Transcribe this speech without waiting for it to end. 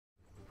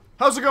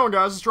How's it going,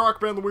 guys? It's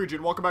RockbandLuigi,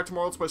 and welcome back to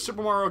more Let's Play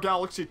Super Mario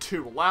Galaxy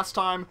 2. Last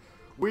time,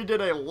 we did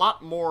a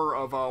lot more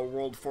of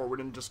World 4. We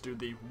didn't just do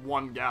the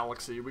one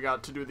galaxy. We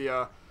got to do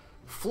the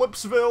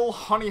Flipsville,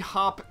 Honey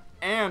Hop,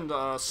 and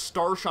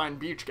Starshine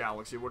Beach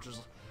galaxy, which is...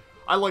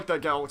 I like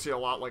that galaxy a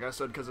lot, like I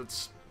said, because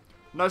it's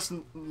nice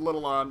and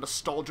little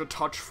nostalgia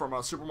touch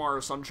from Super Mario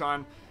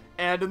Sunshine.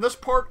 And in this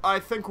part, I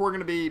think we're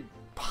going to be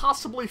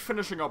possibly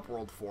finishing up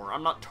World 4.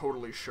 I'm not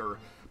totally sure.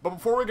 But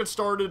before we get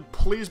started,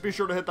 please be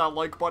sure to hit that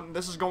like button.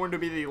 This is going to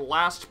be the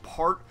last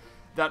part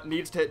that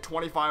needs to hit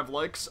 25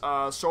 likes.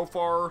 So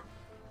far,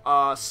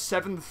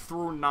 7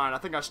 through 9. I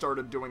think I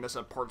started doing this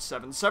at part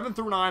 7. 7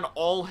 through 9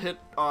 all hit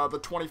the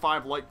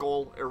 25 like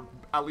goal, or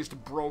at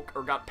least broke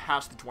or got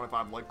past the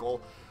 25 like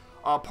goal.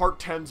 Part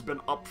 10's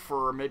been up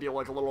for maybe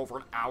like a little over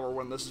an hour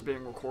when this is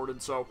being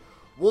recorded, so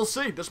we'll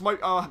see. This might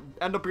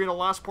end up being the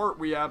last part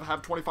we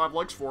have 25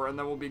 likes for, and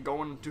then we'll be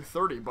going to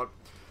 30, but...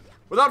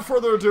 without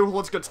further ado,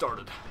 let's get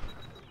started.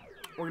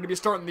 We're going to be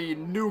starting the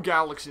new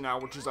galaxy now,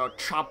 which is a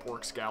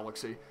Chopworks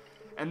galaxy.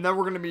 And then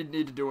we're going to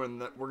need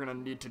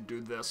to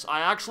do this.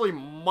 I actually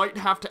might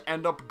have to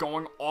end up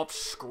going off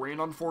screen,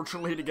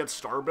 unfortunately, to get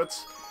star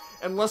bits.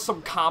 Unless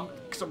some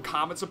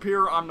comets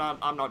appear, I'm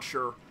not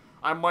sure.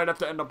 I might have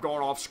to end up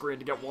going off screen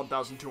to get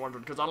 1,200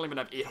 because I don't even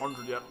have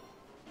 800 yet.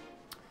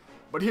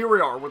 But here we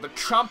are, where the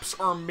chops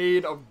are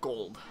made of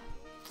gold.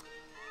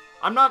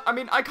 I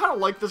kind of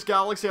like this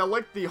galaxy. I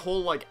like the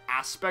whole, like,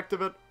 aspect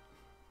of it.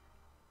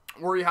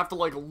 Where you have to,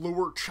 like,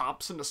 lure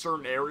chops into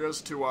certain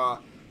areas to,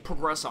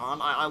 progress on.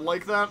 I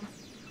like that.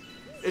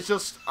 It's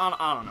just,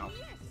 I don't know.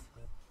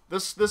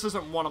 This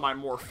isn't one of my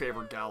more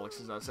favorite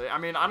galaxies, I'd say. I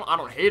mean, I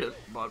don't hate it,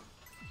 but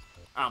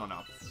I don't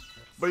know.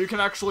 But you can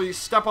actually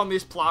step on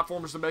these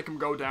platforms to make them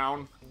go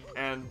down.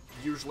 And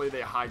usually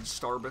they hide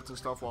star bits and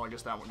stuff. Well, I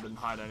guess that one didn't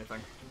hide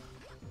anything.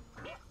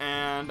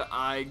 And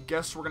I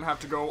guess we're gonna have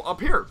to go up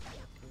here.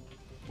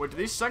 Wait, do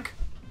these sink?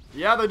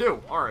 Yeah, they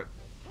do. Alright.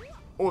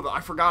 Oh, I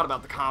forgot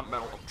about the comp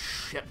medal. Oh,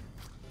 shit.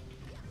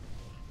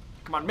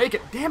 Come on, make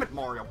it. Damn it,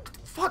 Mario.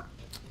 Fuck.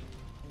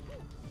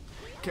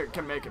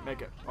 Can make it,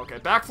 make it. Okay,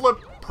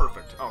 backflip.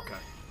 Perfect. Okay.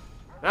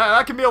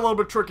 That can be a little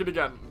bit tricky to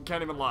get.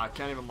 Can't even lie.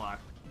 Can't even lie.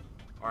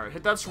 Alright,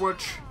 hit that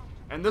switch.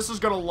 And this is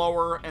going to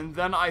lower. And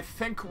then I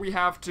think we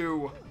have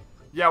to...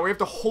 yeah, we have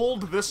to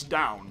hold this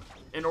down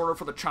in order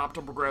for the chop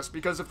to progress.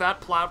 Because if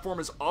that platform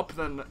is up,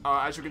 then,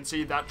 as you can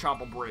see, that chop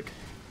will break.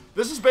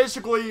 This is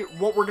basically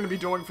what we're going to be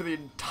doing for the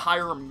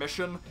entire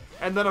mission,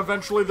 and then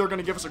eventually they're going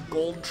to give us a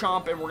gold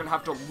chomp, and we're going to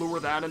have to lure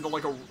that into,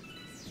 like,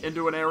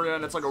 into an area,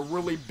 and it's, like, a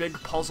really big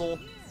puzzle.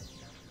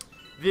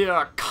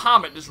 The,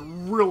 comet is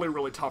really,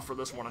 really tough for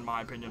this one, in my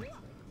opinion.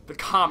 The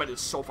comet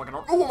is so fucking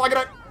hard. Oh, am I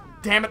gonna...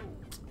 damn it.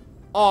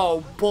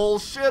 Oh,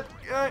 bullshit.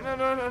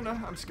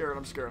 No. I'm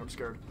scared.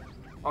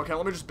 Okay,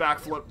 let me just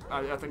backflip.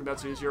 I think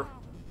that's easier.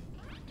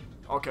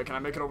 Okay, can I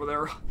make it over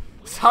there?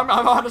 I'm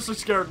honestly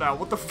scared now.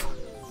 What the f...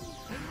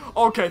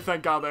 okay,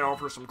 thank God they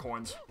offer some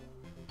coins.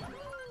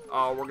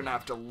 We're gonna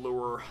have to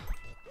lure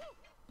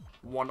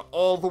one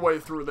all the way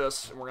through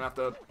this, and we're gonna have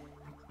to...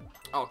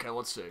 okay,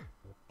 let's see.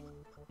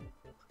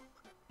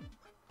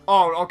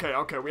 Oh,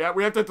 okay, we have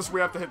to hit this,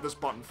 we have to hit this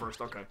button first,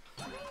 okay.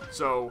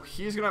 So,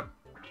 he's gonna...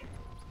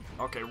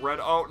 okay, red,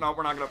 oh, no,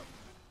 we're not gonna...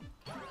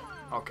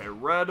 okay,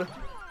 red.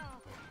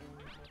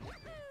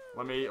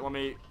 Let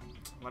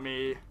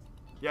me...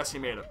 yes, he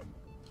made it.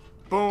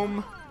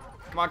 Boom.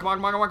 Come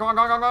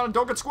on,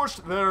 don't get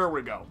squished. There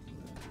we go.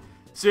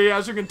 See,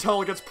 as you can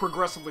tell, it gets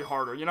progressively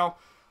harder, you know?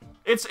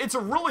 It's a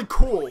really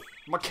cool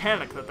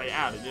mechanic that they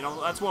added, you know?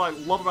 That's what I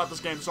love about this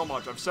game so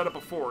much. I've said it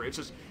before. It's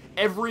just,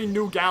 every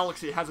new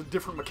galaxy has a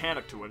different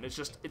mechanic to it.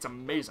 It's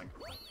amazing.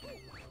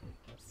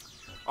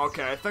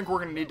 Okay, I think we're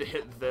gonna need to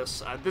hit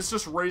this. This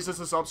just raises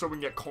this up so we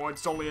can get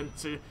coins. It's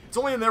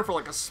only in there for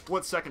like a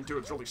split second, too.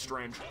 It's really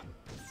strange.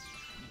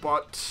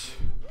 But,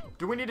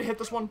 do we need to hit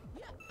this one?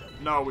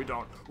 No, we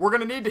don't. We're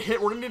gonna need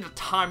to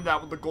time that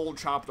with the gold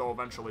chop, though,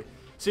 eventually.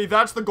 See,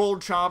 that's the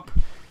gold chop.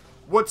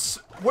 What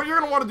you're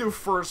gonna want to do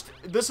first,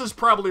 this is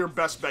probably your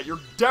best bet.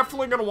 You're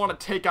definitely gonna want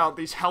to take out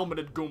these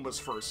helmeted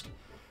Goombas first.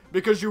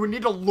 Because you would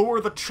need to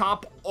lure the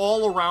chop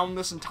all around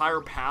this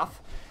entire path.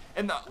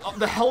 And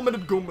the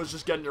helmeted Goombas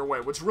just get in your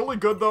way. What's really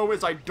good, though,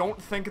 is I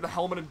don't think the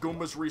helmeted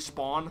Goombas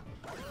respawn.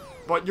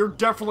 But you're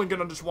definitely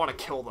gonna just want to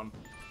kill them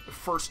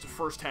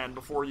firsthand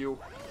before you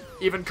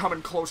even come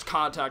in close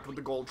contact with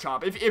the gold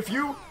chop. If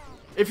you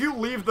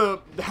leave the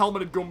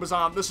helmeted Goombas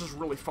on, this is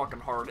really fucking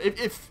hard. I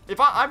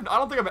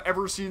don't think I've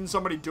ever seen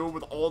somebody do it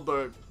with all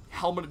the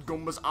helmeted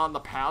Goombas on the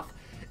path.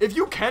 If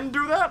you can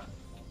do that,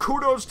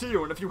 kudos to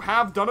you. And if you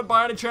have done it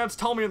by any chance,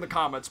 tell me in the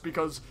comments,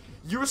 because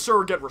you,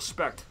 sir, get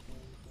respect.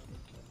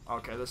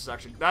 Okay, this is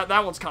actually... that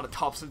one's kind of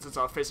tough since it's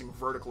facing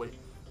vertically.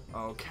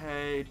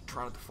 Okay,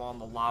 trying not to fall in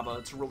the lava.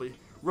 It's really,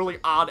 really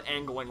odd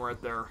angling right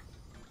there.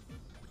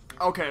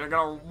 Okay, I'm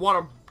gonna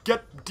want to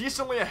get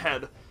decently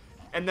ahead,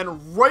 and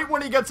then right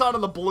when he gets out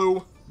of the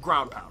blue,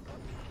 ground pound.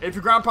 If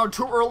you ground pound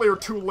too early or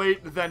too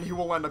late, then he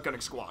will end up getting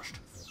squashed.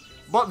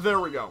 But there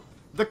we go.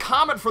 The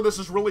comet for this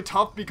is really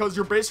tough because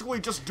you're basically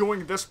just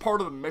doing this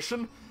part of the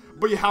mission,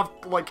 but you have,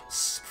 like,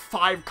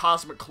 5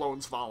 cosmic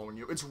clones following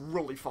you. It's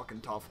really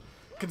fucking tough.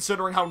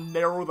 Considering how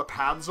narrow the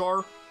paths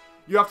are,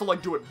 you have to,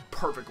 like, do it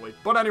perfectly.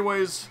 But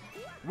anyways,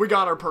 we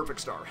got our perfect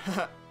star.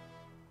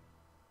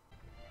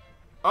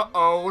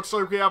 Uh-oh, looks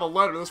like we have a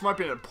letter. This might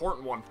be an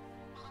important one.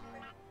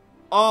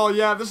 Oh,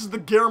 yeah, this is the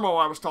Guillermo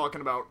I was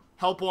talking about.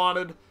 Help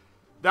wanted.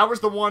 That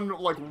was the one,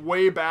 like,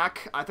 way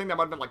back. I think that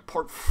might have been, like,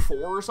 part 4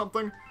 or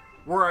something.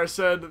 Where I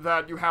said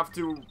that you have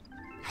to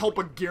help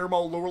a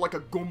Guillermo lure, like, a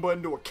Goomba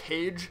into a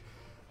cage.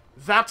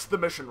 That's the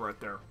mission right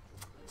there.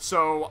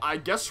 So, I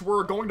guess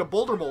we're going to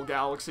Boulder Bowl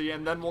Galaxy,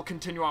 and then we'll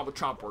continue on with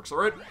Chompworks,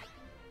 alright?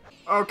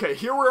 Okay,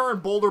 here we are in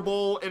Boulder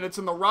Bowl, and it's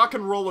in the Rock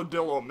and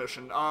Rolladillo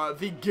mission.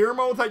 The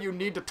Guillermo that you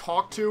need to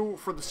talk to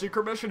for the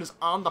secret mission is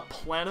on the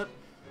planet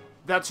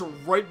that's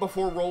right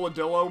before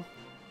Rolladillo,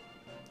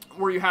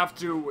 where you have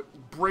to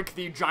break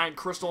the giant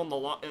crystal in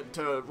the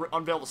to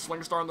unveil the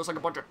Sling Star, and there's like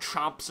a bunch of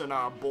chomps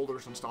and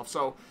boulders and stuff.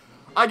 So,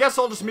 I guess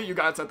I'll just meet you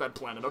guys at that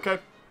planet, okay?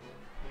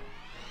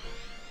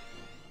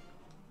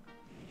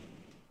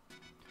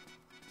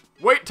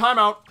 Wait,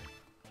 timeout.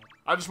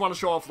 I just want to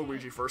show off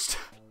Luigi first.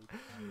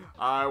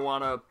 I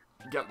want to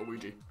get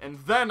Luigi, and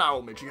then I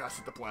will meet you guys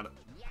at the planet.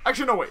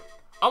 Actually, no, wait.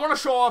 I want to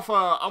show off,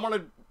 I want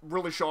to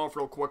really show off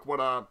real quick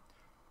what,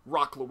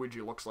 Rock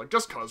Luigi looks like.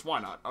 Just cause, why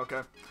not,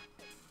 okay?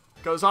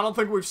 Because I don't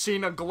think we've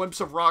seen a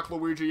glimpse of Rock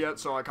Luigi yet,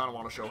 so I kind of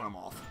want to show him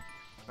off.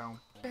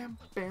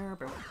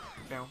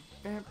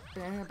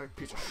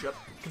 Piece of shit.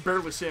 Can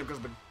barely see him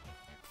because the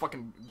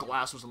fucking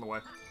glass was in the way.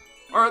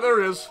 Alright,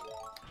 there he is.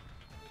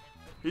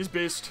 He's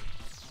beast.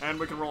 And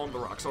we can roll him the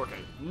rocks. Okay,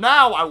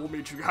 now I will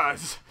meet you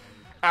guys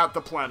at the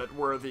planet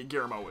where the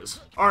Guillermo is.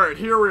 Alright,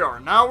 here we are.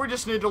 Now we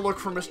just need to look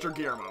for Mr.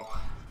 Guillermo.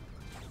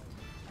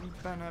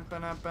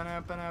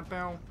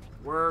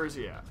 Where is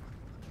he at?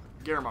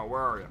 Guillermo,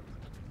 where are you?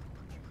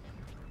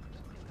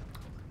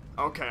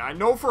 Okay, I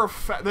know for a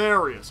fact.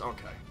 There he is.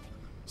 Okay.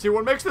 See,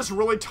 what makes this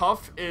really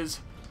tough is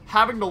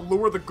having to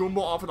lure the Goomba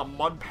off of the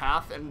mud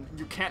path, and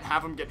you can't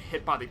have him get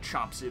hit by the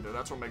chomps either.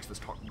 That's what makes this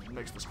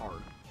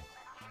hard.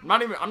 I'm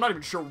not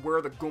even sure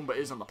where the Goomba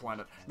is on the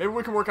planet. Maybe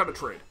we can work out a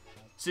trade.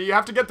 See, you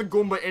have to get the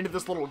Goomba into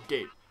this little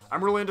gate.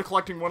 I'm really into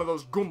collecting one of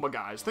those Goomba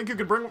guys. Think you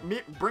could bring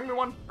me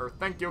one? Or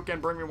think you can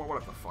bring me one?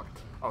 What the fuck?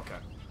 Okay.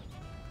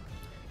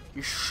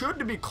 He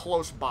should be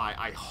close by,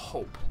 I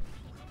hope.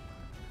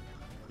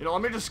 You know,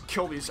 let me just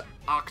kill these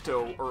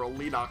Octo or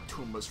Elite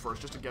Octoombas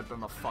first, just to get them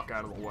the fuck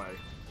out of the way.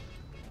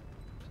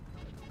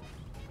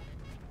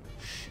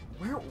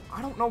 Where?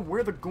 I don't know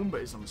where the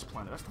Goomba is on this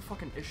planet. That's the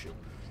fucking issue.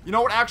 You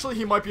know what? Actually,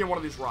 he might be in one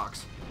of these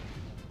rocks.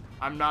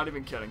 I'm not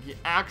even kidding. He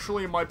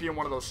actually might be in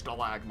one of those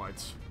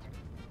stalagmites.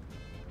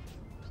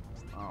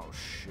 Oh,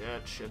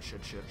 shit.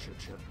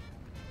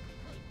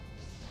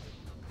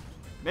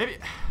 Maybe...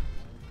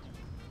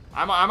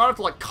 I might have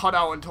to, like, cut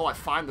out until I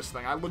find this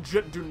thing. I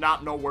legit do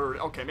not know where...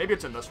 Okay, maybe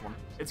it's in this one.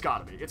 It's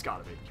gotta be. It's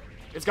gotta be.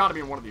 It's gotta be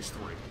in one of these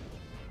 3.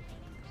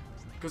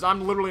 Because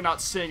I'm literally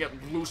not seeing it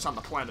loose on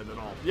the planet at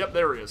all. Yep,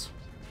 there he is.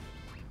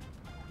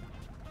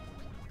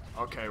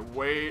 Okay,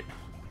 wait.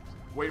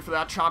 Wait for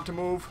that chomp to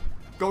move.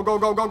 Go, go,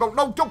 go, go, go.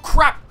 No, don't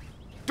crap!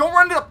 Don't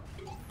run into...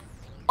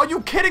 Are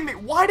you kidding me?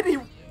 Why did he...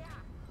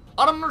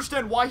 I don't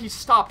understand why he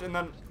stopped and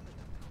then...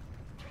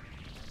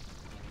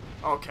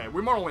 Okay,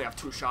 we might only have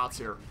 2 shots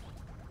here.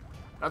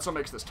 That's what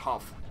makes this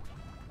tough.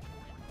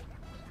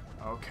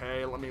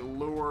 Okay, let me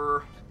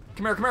lure...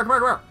 Come here, come here, come here,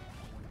 come here!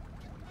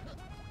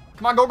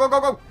 Come on, go, go,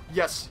 go, go!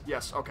 Yes,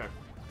 yes, okay.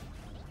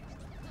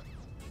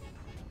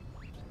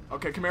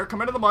 Okay, come here,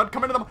 come into the mud,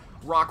 come into the mud.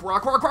 Rock,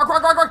 rock, rock, rock,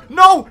 rock, rock, rock!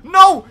 No,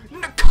 no!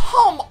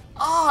 Come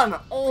on!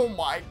 Oh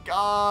my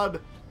god.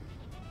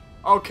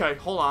 Okay,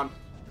 hold on.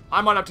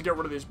 I might have to get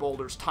rid of these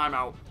boulders. Time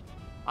out.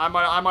 I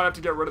might have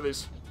to get rid of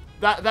these.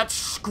 That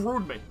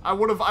screwed me. I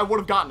would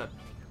have gotten it.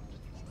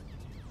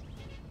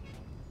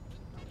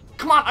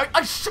 Come on,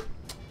 I should...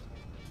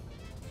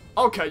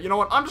 Okay, you know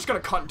what? I'm just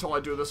gonna cut until I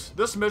do this.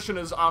 This mission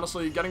is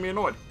honestly getting me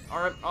annoyed.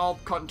 Alright, I'll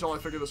cut until I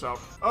figure this out.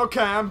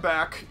 Okay, I'm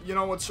back. You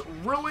know what's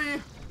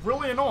really,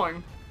 really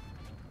annoying?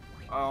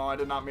 Oh, I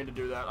did not mean to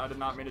do that. I did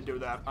not mean to do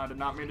that. I did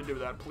not mean to do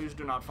that. Please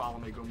do not follow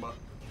me, Goomba.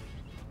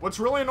 What's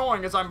really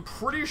annoying is I'm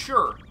pretty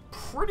sure,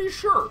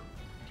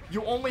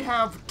 you only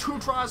have 2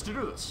 tries to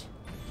do this.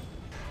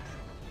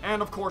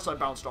 And of course I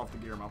bounced off the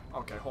Guillermo.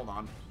 Okay, hold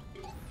on.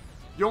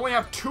 You only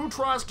have 2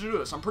 tries to do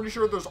this. I'm pretty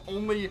sure there's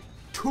only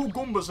 2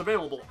 Goombas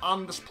available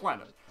on this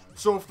planet.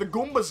 So if the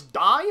Goombas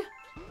die,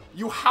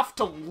 you have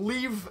to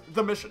leave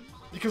the mission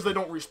because they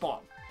don't respawn.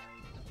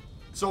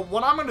 So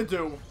what I'm gonna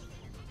do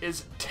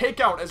is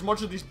take out as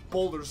much of these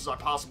boulders as I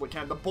possibly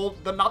can. Not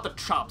the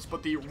chomps,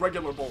 but the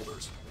regular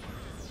boulders.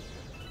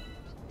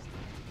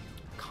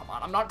 Come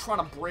on, I'm not trying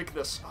to break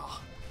this. Ugh.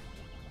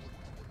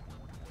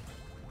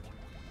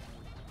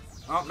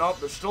 Oh, no,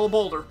 there's still a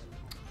boulder.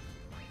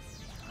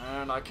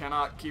 And I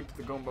cannot keep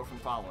the Goomba from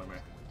following me.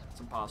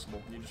 It's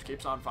impossible. He just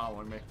keeps on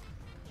following me.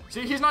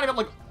 See, he's not even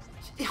like...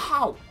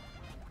 How?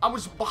 I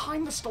was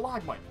behind the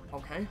stalagmite,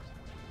 okay?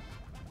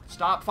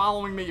 Stop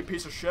following me, you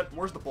piece of shit.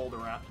 Where's the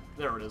boulder at?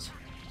 There it is.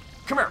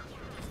 Come here.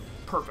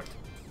 Perfect.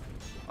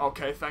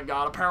 Okay, thank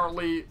God.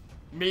 Apparently,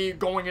 me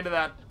going into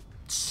that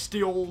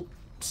steel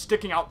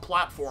sticking out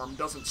platform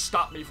doesn't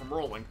stop me from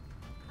rolling.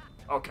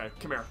 Okay,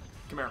 come here.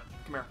 Come here.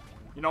 Come here.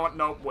 You know what?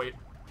 No, wait.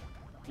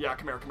 Yeah,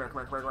 come here, come here,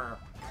 come here, come here, come here.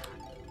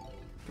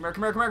 Come here,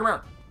 come here, come here, come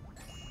here.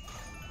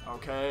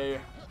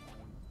 Okay.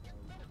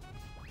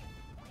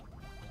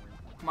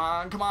 Come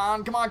on, come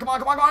on, come on, come on,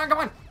 come on, come on, come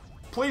on!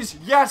 Please,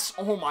 yes!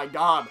 Oh my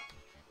God.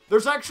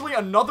 There's actually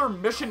another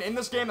mission in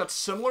this game that's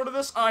similar to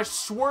this. I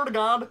swear to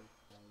God,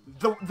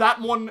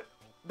 that one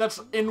that's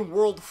in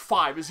World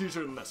 5 is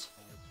easier than this.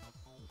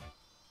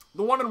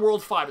 The one in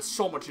World 5 is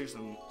so much easier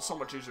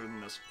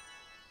than this.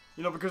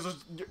 You know,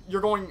 because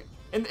you're going...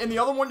 In the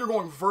other one, you're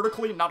going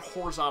vertically, not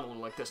horizontally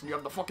like this. And you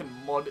have the fucking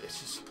mud. It's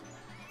just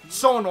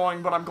so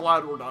annoying, but I'm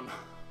glad we're done.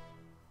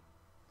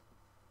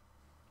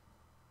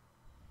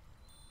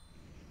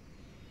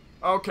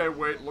 Okay,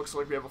 wait. Looks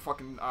like we have a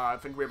fucking... I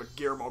think we have a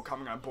Gearmo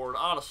coming on board.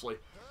 Honestly.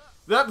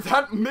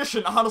 That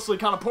mission, honestly,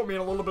 kind of put me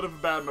in a little bit of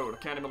a bad mood. I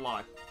can't even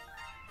lie.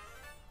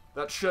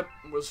 That shit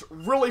was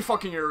really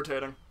fucking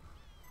irritating.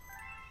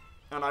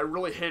 And I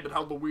really hated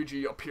how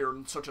Luigi appeared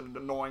in such an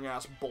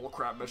annoying-ass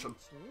bullcrap mission.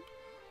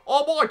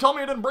 Oh boy, tell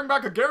me you didn't bring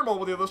back a Gearmo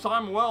with you this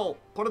time. Well,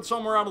 put it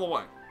somewhere out of the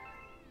way.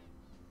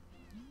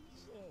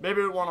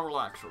 Maybe we want to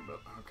relax for a bit.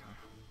 Okay.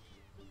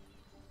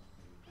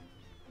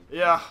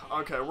 Yeah,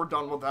 okay, we're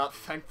done with that.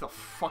 Thank the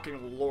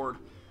fucking Lord.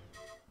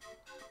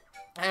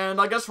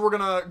 And I guess we're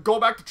gonna go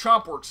back to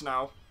Chompworks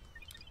now.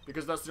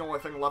 Because that's the only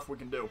thing left we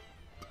can do.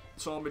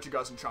 So I'll meet you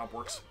guys in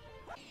Chompworks.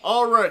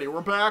 Alrighty,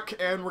 we're back,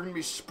 and we're gonna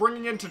be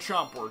springing into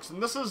Chompworks.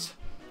 And this is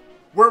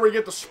where we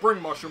get the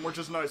spring mushroom, which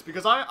is nice,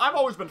 because I've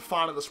always been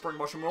fond of the spring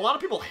mushroom. A lot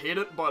of people hate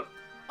it, but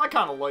I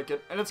kind of like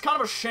it. And it's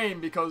kind of a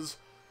shame, because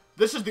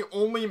this is the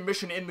only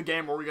mission in the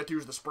game where we get to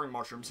use the spring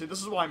mushroom. See,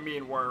 this is what I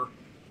mean, where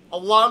a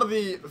lot of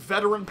the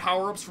veteran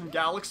power-ups from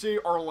Galaxy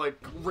are, like,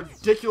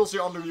 ridiculously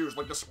underused.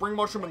 Like the spring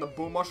mushroom and the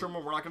boom mushroom,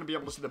 and we're not going to be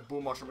able to see the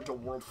boom mushroom until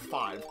World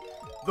 5.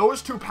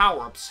 Those two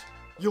power-ups,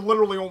 you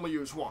literally only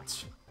use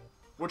once.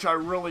 Which I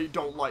really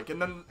don't like.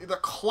 And then the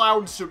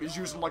cloud suit is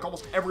used in, like,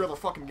 almost every other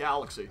fucking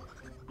Galaxy.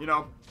 You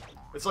know?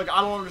 It's like,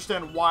 I don't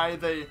understand why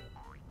they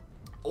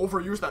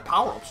overuse that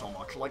power-up so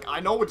much. Like,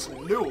 I know it's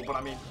new, but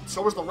I mean,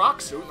 so is the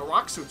rock suit, and the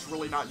rock suit's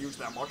really not used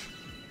that much.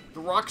 The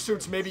rock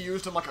suit's maybe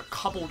used in, like, a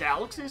couple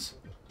Galaxies,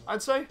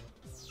 I'd say.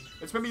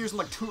 It's maybe used in,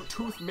 like,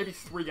 two, maybe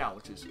 3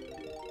 Galaxies.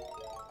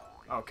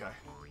 Okay.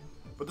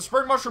 But the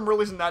spring mushroom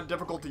really isn't that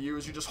difficult to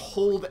use. You just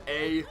hold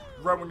A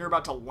right when you're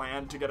about to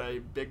land to get a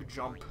big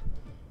jump.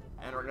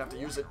 And we're gonna have to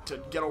use it to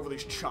get over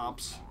these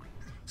chomps.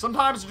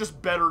 Sometimes it's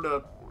just better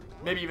to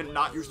maybe even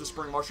not use the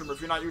spring mushroom. Or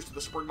if you're not used to the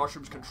spring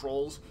mushroom's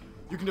controls,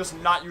 you can just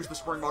not use the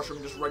spring mushroom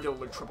and just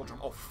regularly triple jump.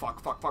 Oh, fuck,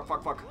 fuck, fuck,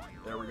 fuck, fuck.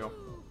 There we go.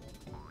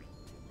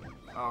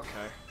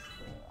 Okay.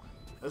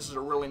 This is a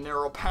really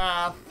narrow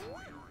path.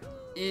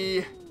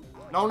 E.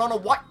 No, no, no,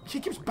 what? He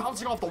keeps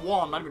bouncing off the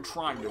wall. I'm not even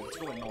trying to.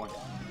 It's really annoying.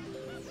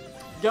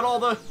 Get all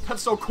the...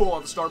 That's so cool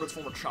on the start of its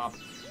form of chomp.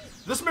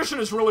 This mission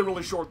is really,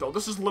 really short, though.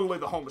 This is literally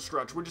the home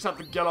stretch. We just have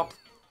to get up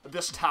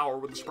this tower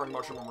with the spring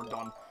mushroom when we're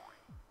done.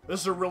 This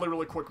is a really,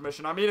 really quick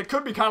mission. I mean, it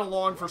could be kind of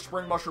long for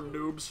spring mushroom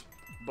noobs,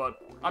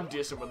 but I'm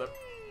decent with it.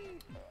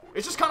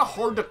 It's just kind of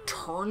hard to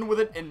turn with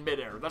it in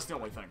midair. That's the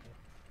only thing.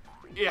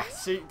 Yeah,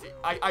 see,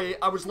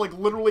 I was, like,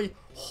 literally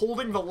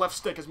holding the left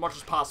stick as much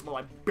as possible.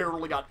 I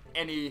barely got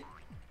any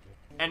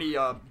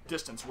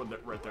distance with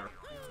it right there.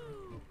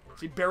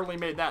 See, barely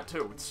made that,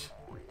 too. It's...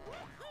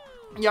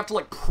 You have to,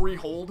 like,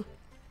 pre-hold.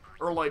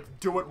 Or, like,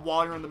 do it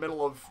while you're in the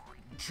middle of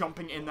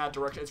jumping in that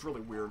direction. It's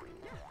really weird.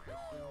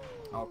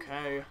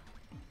 Okay.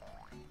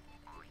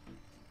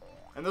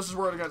 And this is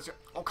where it gets...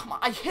 Oh, come on.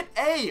 I hit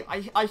A!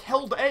 I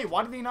held A.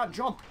 Why did he not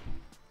jump?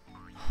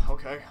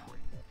 Okay.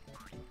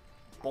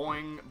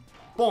 Boing.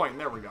 Boing.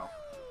 There we go.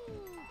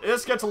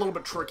 This gets a little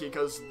bit tricky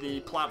because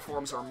the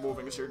platforms are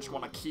moving, so you just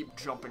want to keep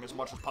jumping as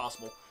much as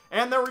possible.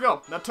 And there we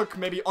go. That took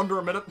maybe under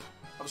a minute.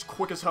 That was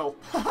quick as hell.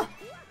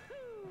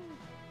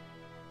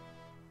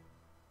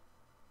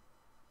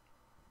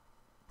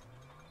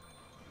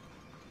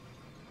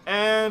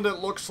 And it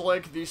looks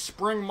like the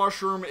spring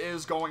mushroom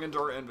is going into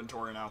our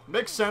inventory now.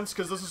 Makes sense,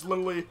 because this is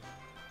literally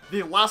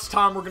the last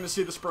time we're going to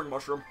see the spring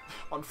mushroom,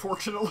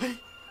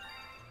 unfortunately.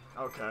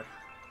 Okay.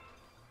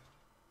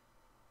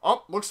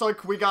 Oh, looks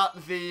like we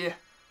got the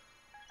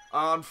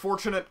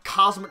unfortunate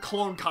cosmic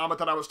clone comet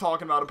that I was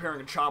talking about appearing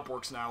in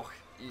Chompworks now.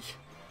 Eek.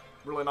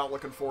 Really not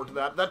looking forward to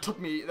that. That took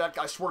me,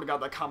 I swear to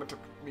God, that comet took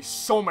me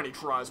so many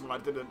tries when I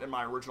did it in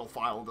my original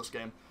file of this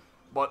game.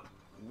 But...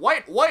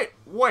 Wait!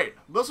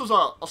 This is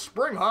a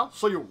spring, huh?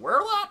 So you wear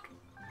that?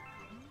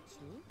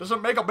 Does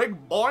it make a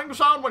big boing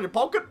sound when you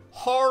poke it?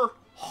 Har.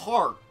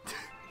 Oh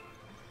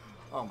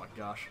my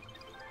gosh.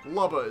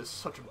 Lubba is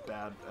such a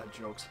bad at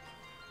jokes.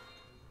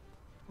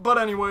 But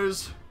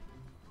anyways,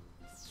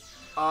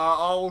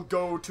 I'll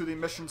go to the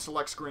mission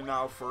select screen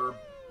now for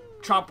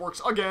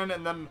Chompworks again,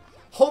 and then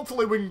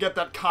hopefully we can get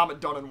that comet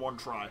done in one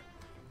try.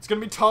 It's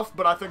gonna be tough,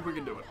 but I think we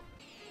can do it.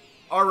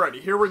 Alrighty,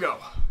 here we go.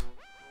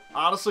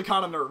 Honestly,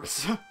 kind of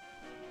nervous.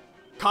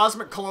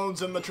 Cosmic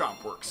clones in the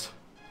Chompworks.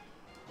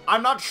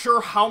 I'm not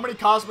sure how many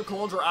Cosmic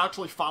Clones are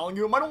actually following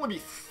you. It might only be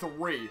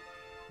 3,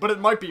 but it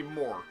might be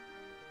more.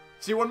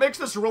 See, what makes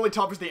this really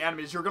tough is the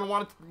enemies. You're going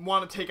to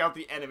want to take out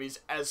the enemies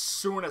as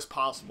soon as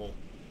possible.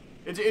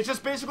 It's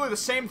just basically the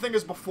same thing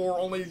as before,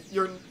 only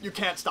you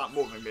can't stop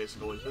moving,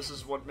 basically. This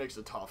is what makes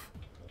it tough.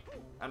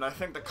 And I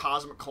think the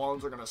Cosmic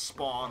Clones are going to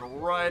spawn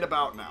right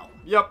about now.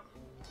 Yep.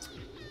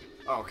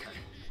 Okay.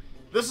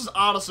 This is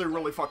honestly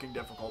really fucking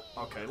difficult.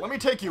 Okay, let me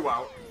take you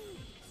out.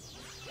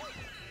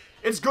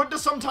 It's good to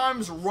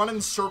sometimes run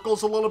in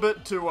circles a little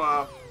bit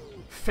to,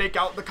 fake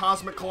out the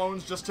Cosmic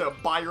Clones just to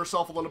buy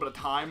yourself a little bit of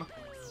time.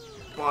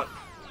 But,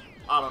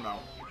 I don't know.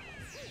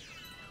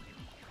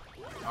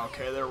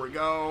 Okay, there we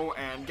go.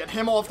 And get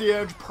him off the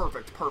edge.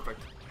 Perfect, perfect.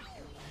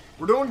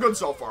 We're doing good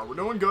so far. We're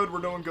doing good,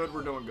 we're doing good,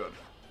 we're doing good.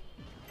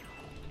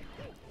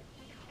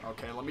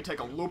 Okay, let me take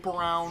a loop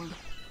around.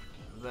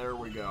 There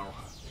we go.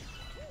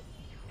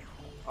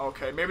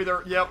 Okay, maybe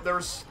yep,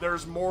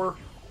 there's more.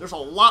 There's a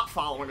lot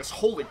following us.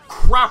 Holy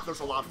crap,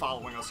 there's a lot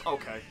following us.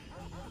 Okay.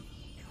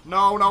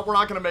 No, we're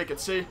not gonna make it.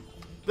 See?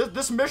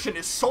 This mission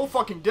is so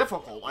fucking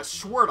difficult. I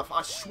swear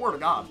to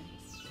God.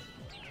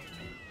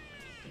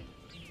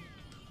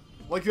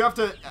 Like, you have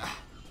to...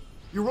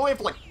 You really have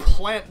to, like,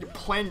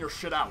 plan your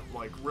shit out.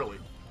 Like, really.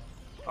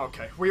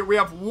 Okay, we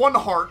have 1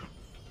 heart.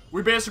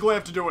 We basically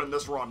have to do it in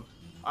this run.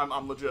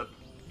 I'm legit.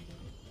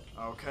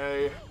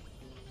 Okay.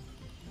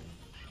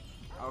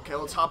 Okay,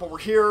 let's hop over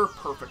here.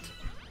 Perfect.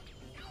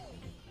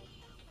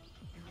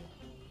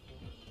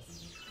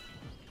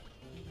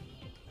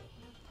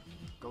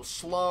 Go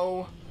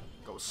slow.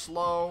 Go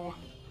slow.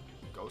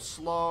 Go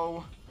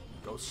slow.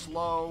 Go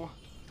slow.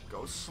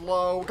 Go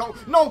slow. Go.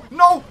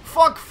 No!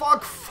 Fuck!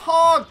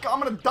 I'm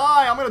gonna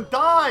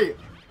die!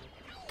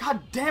 God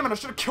damn it, I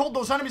should have killed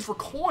those enemies for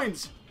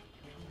coins.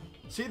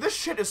 See, this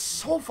shit is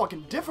so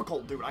fucking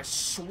difficult, dude. I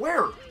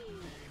swear.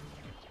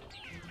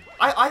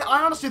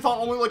 I honestly thought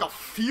only like a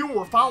few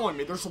were following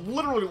me. There's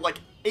literally like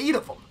 8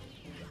 of them.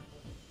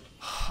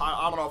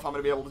 I don't know if I'm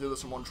gonna be able to do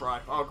this in 1 try.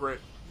 Oh, great.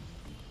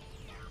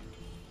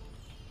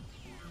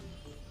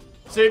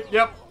 See,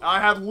 yep, I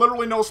had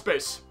literally no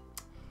space.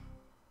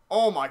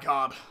 Oh my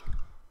god.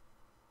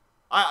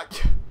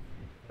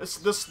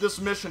 This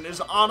mission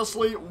is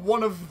honestly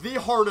one of the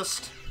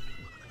hardest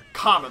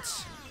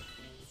comets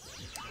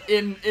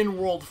in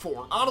World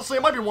 4. Honestly,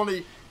 it might be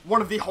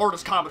one of the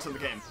hardest comets in the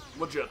game.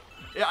 Legit.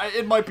 Yeah,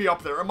 it might be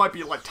up there. It might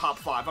be like top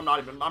 5. I'm not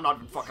even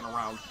fucking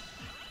around.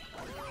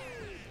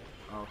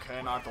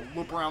 Okay, now I have to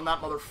loop around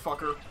that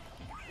motherfucker.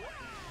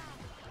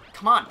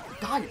 Come on,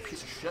 die, you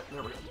piece of shit.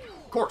 There we go.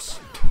 Of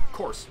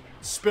course.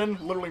 Spin,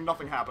 literally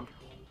nothing happened.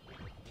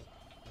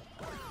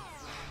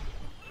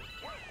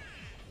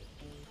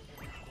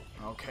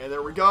 Okay,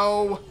 there we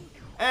go.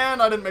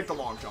 And I didn't make the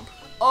long jump.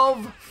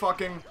 Of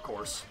fucking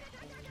course.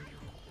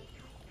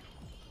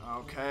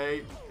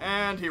 Okay,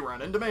 and he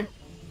ran into me.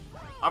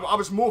 I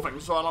was moving,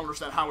 so I don't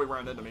understand how he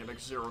ran into me. It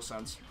makes 0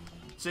 sense.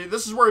 See,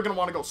 this is where you're gonna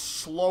want to go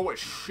slow as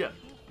shit.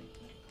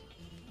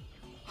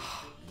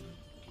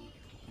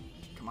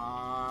 Come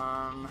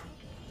on.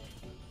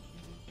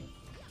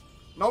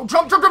 No,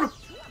 jump!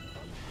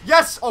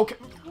 Yes! Okay.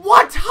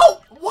 What?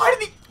 How? Why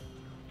did he...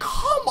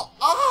 Come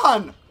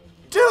on!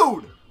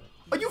 Dude!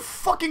 Are you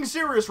fucking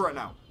serious right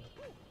now?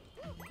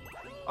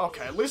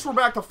 Okay, at least we're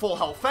back to full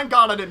health. Thank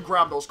God I didn't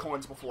grab those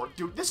coins before.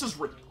 Dude, this is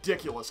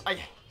ridiculous.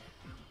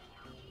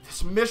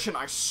 This mission,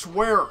 I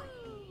swear.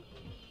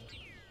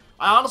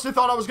 I honestly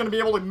thought I was going to be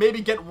able to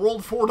maybe get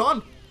World 4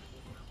 done.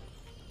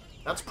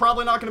 That's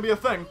probably not going to be a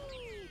thing.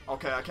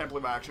 Okay, I can't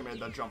believe I actually made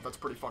that jump. That's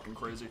pretty fucking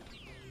crazy.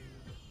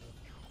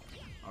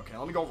 Okay,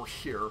 let me go over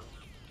here.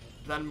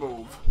 Then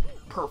move.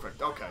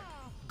 Perfect, okay.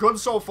 Good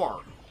so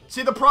far.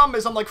 See, the problem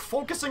is I'm, like,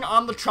 focusing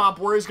on the chomp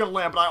where he's gonna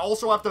land, but I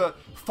also have to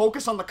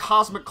focus on the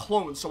Cosmic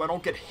Clones so I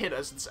don't get hit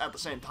at the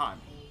same time.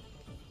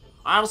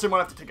 I honestly might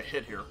have to take a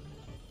hit here.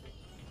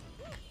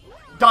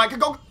 Die, could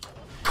go...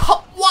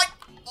 What?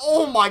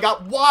 Oh my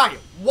god, why?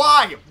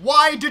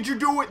 Why did you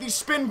do it, you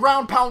spin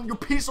ground pound, you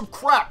piece of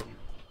crap?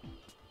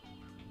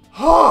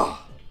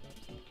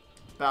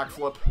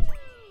 Backflip.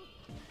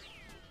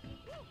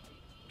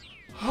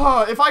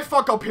 If I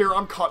fuck up here,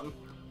 I'm cutting.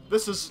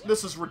 This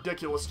is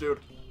ridiculous,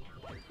 dude.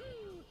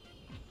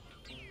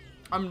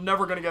 I'm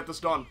never gonna get this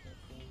done.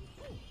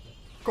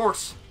 Of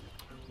course.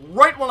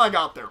 Right when I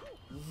got there.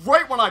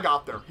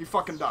 He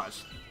fucking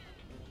dies.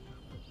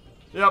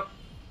 Yep.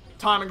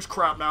 Timing's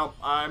crap now.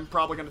 I'm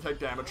probably gonna take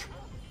damage.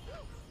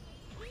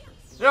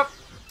 Yep.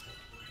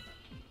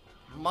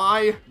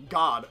 My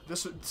god.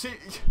 See...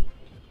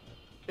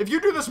 If you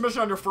do this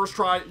mission on your first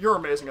try, you're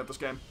amazing at this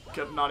game.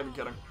 Not even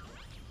kidding.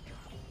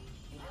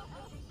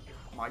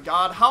 My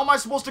god, how am I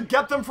supposed to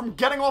get them from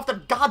getting off the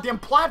goddamn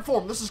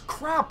platform? This is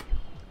crap.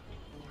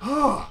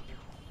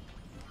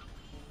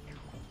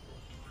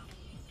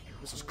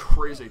 This is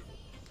crazy.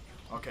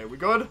 Okay, we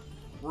good?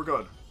 We're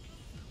good.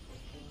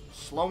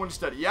 Slow and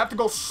steady. You have to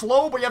go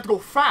slow, but you have to go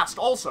fast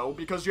also,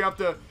 because you have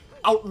to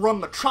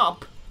outrun the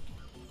chomp.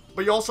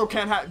 But you also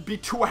can't be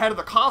too ahead of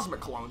the Cosmic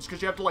Clones,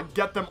 because you have to, like,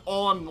 get them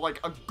on, like,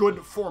 a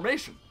good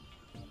formation.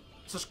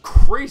 This is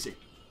crazy.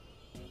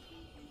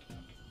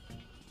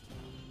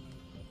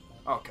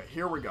 Okay,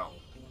 here we go.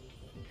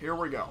 Here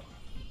we go.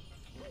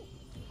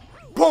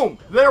 Boom!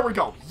 There we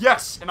go.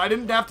 Yes! And I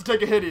didn't have to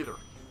take a hit either.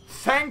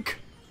 Thank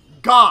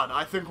God,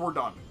 I think we're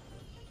done.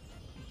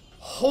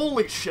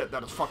 Holy shit,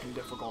 that is fucking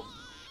difficult.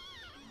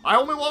 I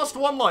only lost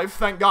 1 life,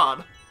 thank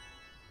God.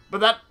 But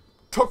that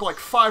took like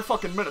 5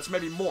 fucking minutes,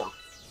 maybe more.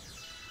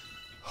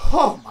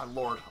 Oh, my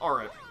lord.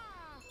 Alright.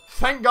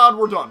 Thank God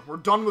we're done. We're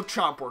done with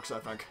Chompworks, I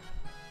think.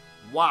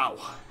 Wow.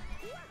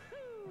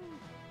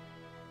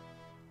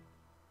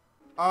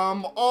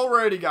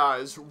 Alrighty,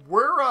 guys.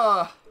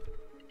 We're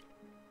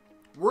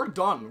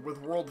done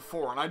with World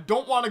 4, and I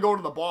don't want to go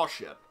to the boss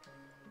yet.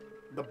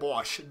 The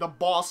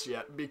boss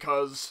yet,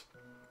 because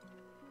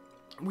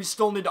we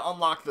still need to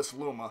unlock this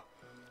Luma.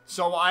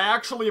 So I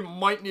actually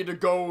might need to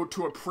go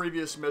to a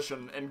previous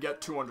mission and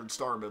get 200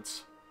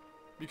 starbits.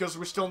 Because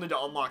we still need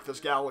to unlock this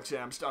galaxy.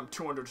 I'm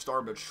 200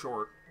 starbits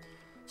short.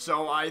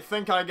 So I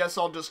guess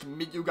I'll just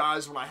meet you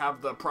guys when I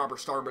have the proper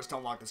starbits to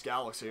unlock this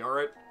galaxy.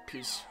 Alright?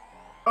 Peace.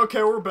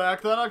 Okay, we're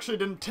back. That actually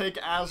didn't take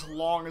as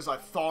long as I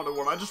thought it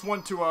would. I just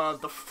went to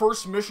the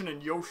first mission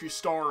in Yoshi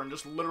Star and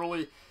just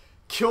literally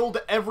killed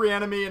every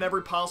enemy in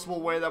every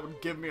possible way that would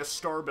give me a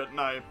starbit,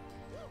 and I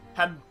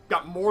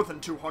got more than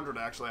 200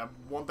 actually. I have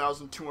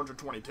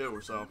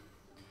 1,222, so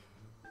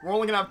we're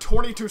only gonna have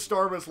 22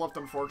 starbits left,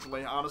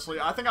 unfortunately. Honestly,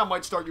 I think I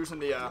might start using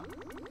the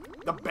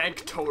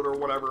bank toad or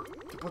whatever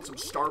to put some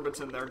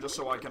starbits in there just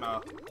so I can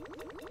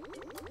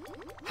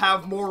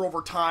have more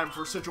over time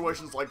for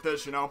situations like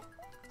this, you know.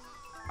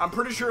 I'm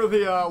pretty sure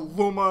the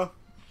Luma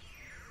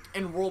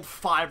in World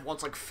 5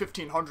 wants like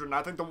 1,500, and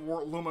I think the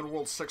Luma in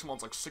World 6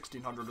 wants like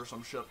 1,600 or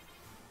some shit.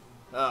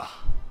 But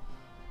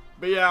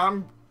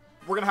yeah,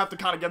 we're gonna have to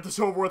kind of get this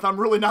over with. I'm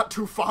really not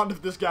too fond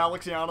of this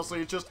galaxy,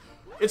 honestly.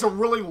 It's a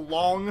really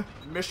long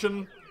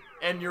mission,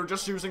 and you're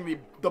just using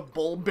the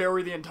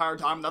Bulberry the entire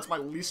time. That's my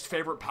least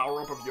favorite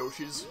power-up of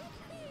Yoshi's.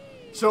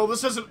 So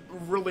this isn't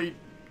really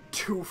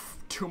too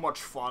much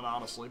fun,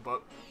 honestly,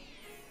 but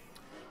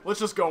let's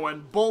just go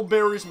in.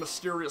 Bulberry's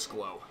Mysterious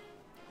Glow.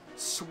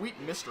 Sweet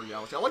Mystery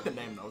Galaxy. I like the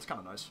name, though. It's kind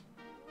of nice.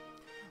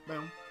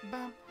 Bam,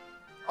 bam.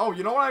 Oh,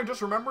 you know what I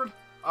just remembered?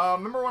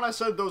 Remember when I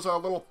said those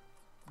little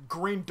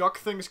green duck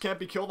things can't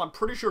be killed? I'm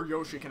pretty sure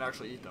Yoshi can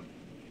actually eat them.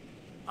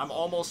 I'm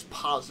almost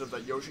positive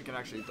that Yoshi can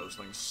actually eat those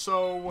things.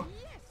 So,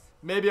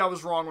 maybe I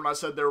was wrong when I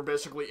said they were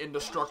basically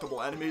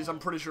indestructible enemies. I'm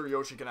pretty sure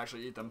Yoshi can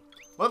actually eat them.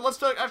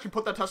 Let's actually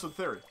put that test in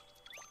theory.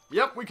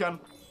 Yep, we can.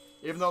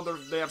 Even though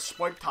they have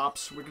spiked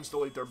tops, we can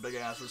still eat their big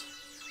asses.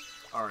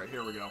 Alright,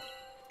 here we go.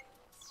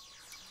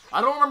 I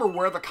don't remember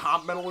where the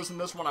comp medal is in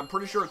this one. I'm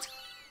pretty sure it's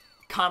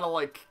kind of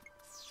like...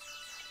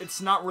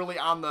 It's not really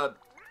on the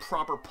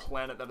proper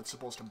planet that it's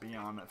supposed to be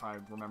on, if I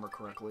remember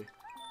correctly.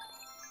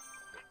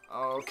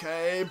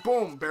 Okay,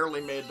 boom!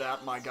 Barely made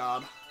that, my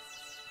god.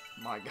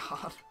 My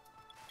god.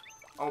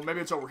 Oh, maybe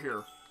it's over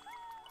here.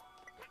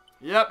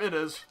 Yep, it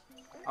is.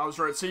 I was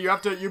right. See, you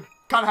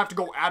kind of have to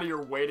go out of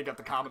your way to get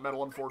the combat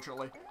medal,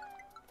 unfortunately.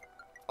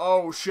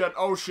 Oh shit,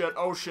 oh shit,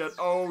 oh shit,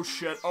 oh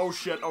shit, oh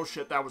shit, oh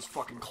shit, that was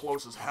fucking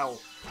close as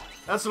hell.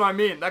 That's what I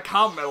mean, that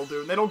combat medal,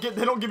 dude. They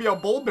don't give you a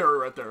Bulberry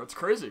right there. It's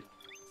crazy.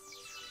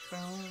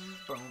 Boom,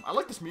 boom. I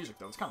like this music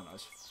though, it's kind of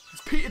nice.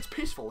 It's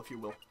peaceful, if you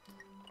will.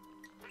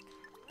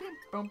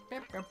 Come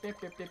here,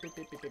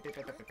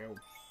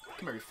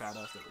 you fat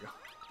ass. There we go.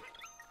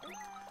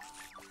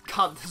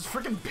 God, these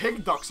freaking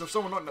pig ducks are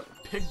so annoying.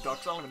 Pig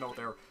ducks, I don't even know what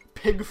they are.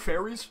 Pig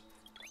fairies?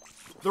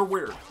 They're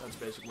weird, that's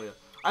basically it.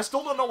 I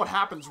still don't know what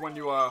happens when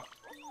you,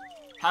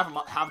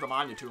 have them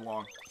on you too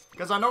long.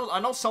 Because I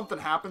know something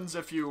happens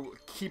if you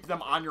keep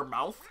them on your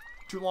mouth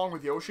too long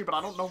with Yoshi, but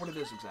I don't know what it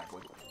is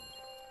exactly.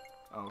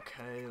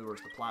 Okay,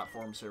 where's the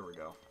platforms? Here we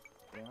go.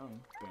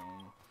 Boom,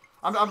 boom.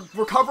 I'm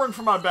recovering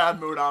from my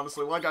bad mood,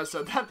 honestly. Like I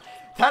said,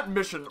 that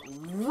mission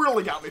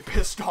really got me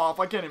pissed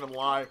off. I can't even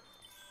lie.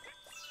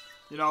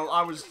 You know,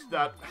 oh my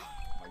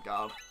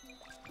god.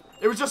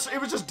 It was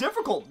just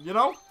difficult, you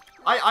know?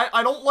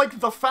 I don't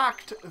like the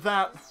fact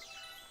that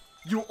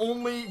you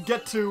only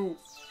get to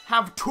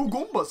have 2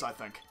 Goombas, I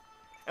think.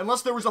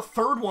 Unless there was a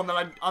third one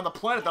on the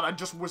planet that I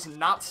just was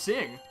not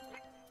seeing.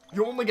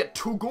 You only get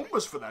 2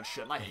 Goombas for that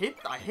shit, and I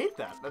hate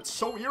that. That's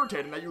so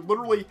irritating that you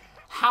literally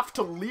have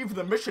to leave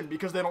the mission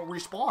because they don't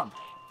respawn.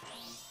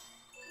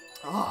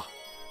 Ugh.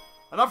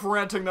 Enough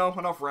ranting, though.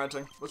 Enough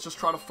ranting. Let's just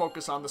try to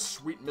focus on the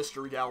sweet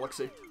mystery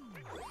galaxy.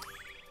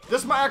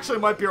 This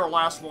might be our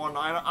last one.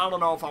 I don't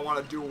know if I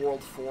want to do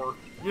World 4.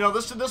 You know,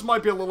 this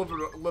might be a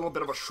little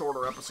bit of a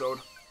shorter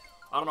episode.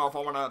 I don't know if I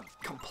want to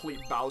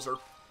complete Bowser.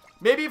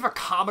 Maybe if a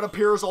comet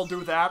appears, I'll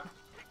do that.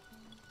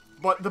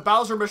 But the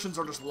Bowser missions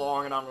are just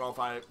long, and I don't know if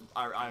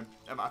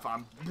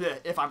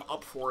I'm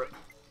up for it.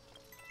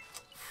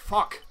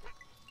 Fuck.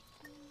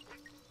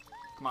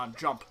 Come on,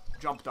 jump.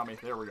 Jump, dummy.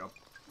 There we go.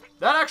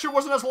 That actually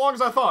wasn't as long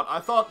as I thought.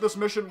 I thought this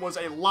mission was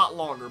a lot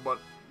longer, but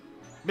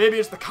maybe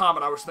it's the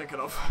comet I was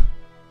thinking of.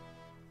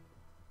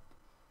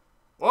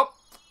 Well,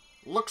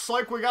 looks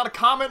like we got a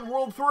comet in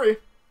World 3.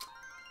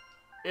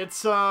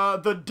 It's,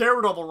 the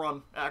Daredevil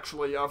run,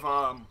 actually, of,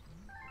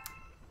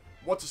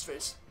 what's his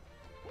face?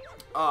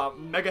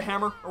 Mega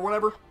Hammer or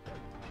whatever.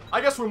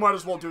 I guess we might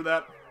as well do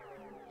that.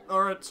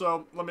 Alright,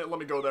 so let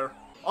me go there.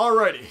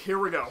 Alrighty, here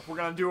we go. We're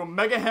gonna do a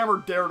Mega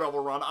Hammer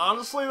Daredevil run.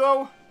 Honestly,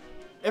 though,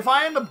 if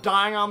I end up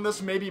dying on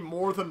this maybe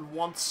more than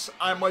once,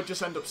 I might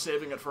just end up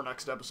saving it for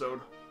next episode.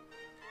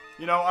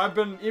 You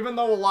know, even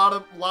though a lot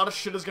of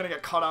shit is gonna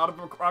get cut out,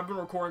 I've been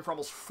recording for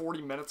almost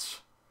 40 minutes.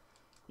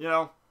 You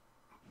know,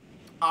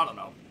 I don't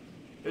know.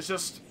 It's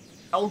just,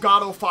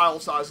 Elgato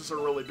file sizes are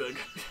really big.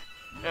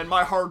 And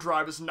my hard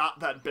drive is not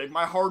that big.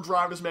 My hard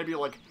drive is maybe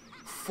like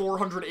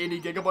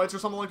 480 gigabytes or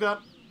something like that.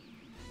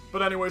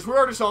 But anyways, we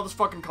already saw this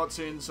fucking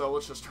cutscene, so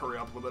let's just hurry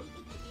up with it.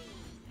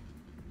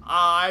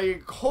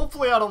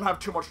 Hopefully I don't have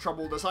too much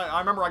trouble with this. I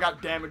remember I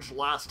got damaged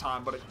last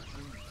time, but it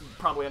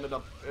probably it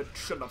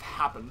shouldn't have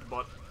happened,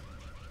 but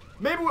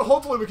maybe,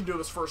 hopefully we can do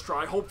this first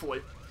try,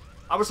 hopefully.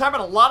 I was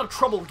having a lot of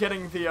trouble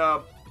getting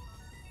the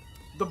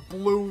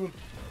blue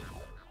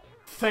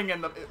thing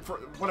in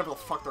whatever the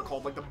fuck they're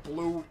called, like the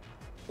blue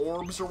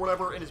orbs or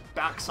whatever in his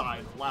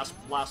backside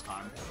last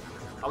time.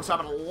 I was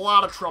having a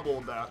lot of trouble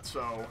with that,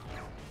 so...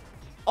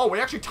 Oh,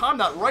 we actually timed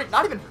that right.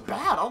 Not even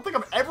bad. I don't think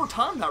I've ever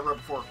timed that right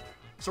before.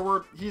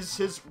 So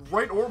his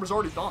right orb is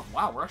already done.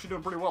 Wow, we're actually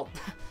doing pretty well.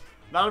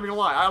 Not even gonna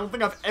lie. I don't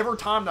think I've ever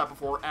timed that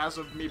before as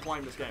of me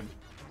playing this game.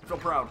 I feel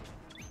proud.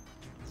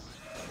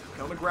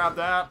 Okay, let me grab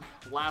that.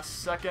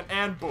 Last second,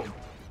 and boom.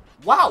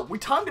 Wow, we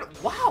timed it.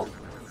 Wow.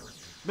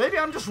 Maybe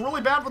I'm just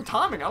really bad with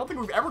timing. I don't think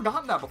we've ever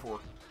gotten that before.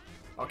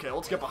 Okay,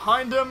 let's get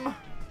behind him.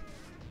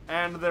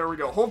 And there we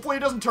go. Hopefully he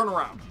doesn't turn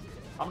around.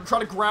 I'm gonna try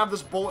to grab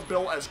this bullet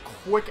bill as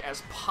quick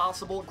as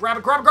possible. Grab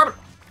it, grab it, grab it!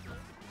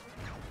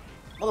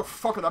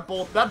 Motherfucker,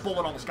 that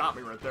bullet almost got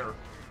me right there.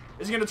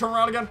 Is he gonna turn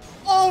around again?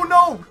 Oh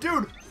no,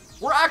 dude!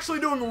 We're actually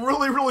doing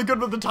really, really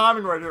good with the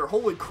timing right here.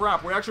 Holy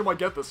crap, we actually might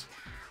get this.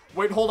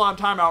 Wait, hold on,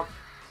 timeout.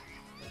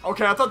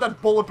 Okay, I thought that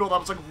bullet bill that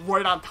was like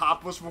right on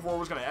top of us before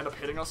was gonna end up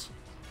hitting us.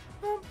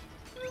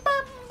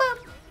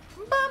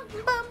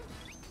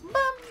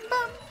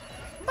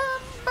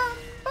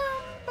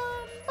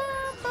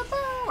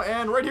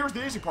 And right here's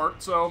the easy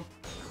part, so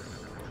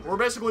we're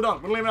basically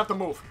done. We don't even have to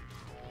move.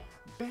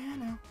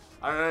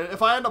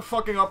 If I end up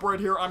fucking up right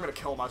here, I'm gonna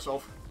kill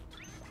myself.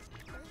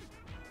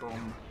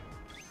 Boom.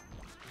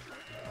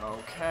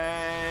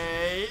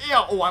 Okay.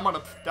 Yeah,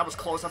 oh, that was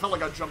close. I felt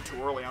like I jumped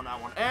too early on that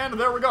one. And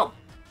there we go.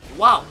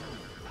 Wow.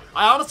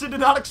 I honestly did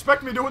not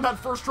expect me doing that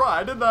first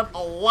try. I did that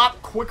a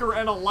lot quicker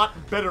and a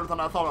lot better than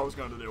I thought I was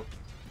going to do.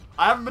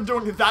 I haven't been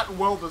doing that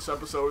well this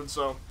episode,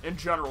 so, in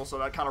general, so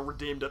that kind of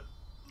redeemed it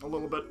a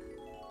little bit.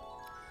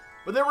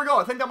 But there we go.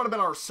 I think that might have been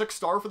our 6th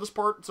star for this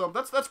part, so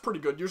that's pretty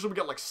good. Usually we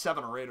get like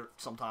 7 or 8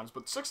 sometimes,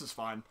 but 6 is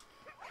fine.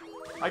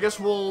 I guess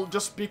we'll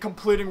just be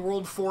completing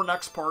World 4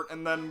 next part,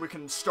 and then we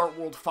can start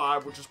World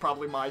 5, which is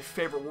probably my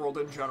favorite world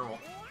in general.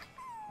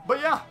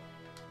 But yeah,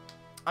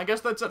 I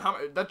guess that's it.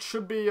 That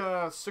should be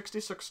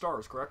 66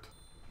 stars, correct?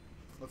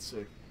 Let's see.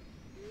 It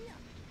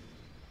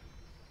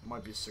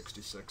might be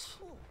 66.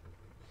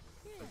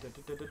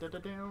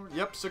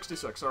 Yep,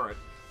 66, alright.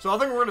 So I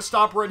think we're going to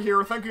stop right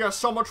here. Thank you guys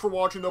so much for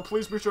watching, though.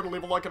 Please be sure to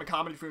leave a like and a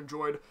comment if you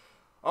enjoyed.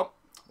 Oh,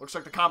 looks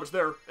like the comment's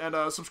there. And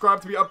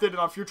subscribe to be updated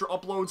on future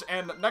uploads.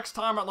 And next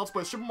time at Let's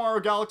Play Super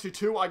Mario Galaxy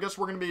 2, I guess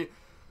we're going to be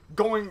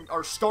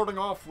starting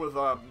off with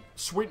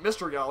Sweet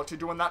Mystery Galaxy,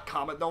 doing that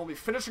comment. Then we'll be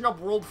finishing up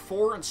World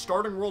 4 and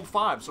starting World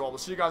 5. So I will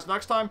see you guys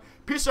next time.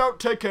 Peace out,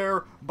 take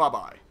care,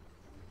 bye-bye.